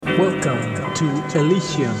Welcome to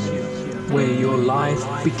Elysium, where your life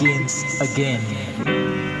begins again.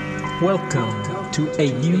 Welcome to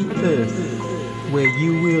a new earth, where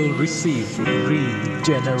you will receive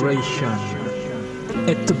regeneration.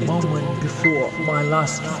 At the moment before my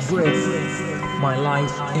last breath, my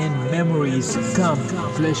life and memories come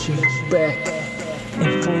flashing back,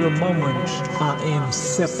 and for a moment I am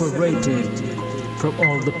separated from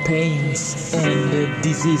all the pains and the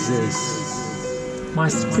diseases. My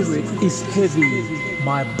spirit is heavy,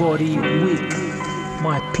 my body weak,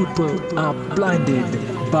 my people are blinded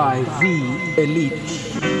by the elite.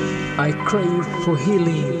 I crave for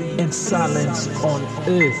healing and silence on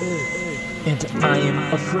earth, and I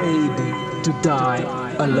am afraid to die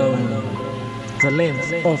alone. The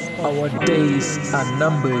length of our days are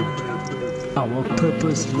numbered. Our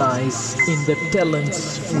purpose lies in the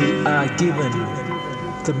talents we are given.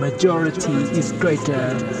 The majority is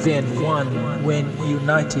greater than one when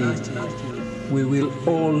united. We will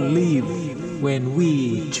all live when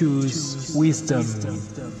we choose wisdom.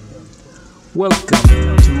 Welcome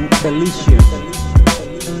to Elysium.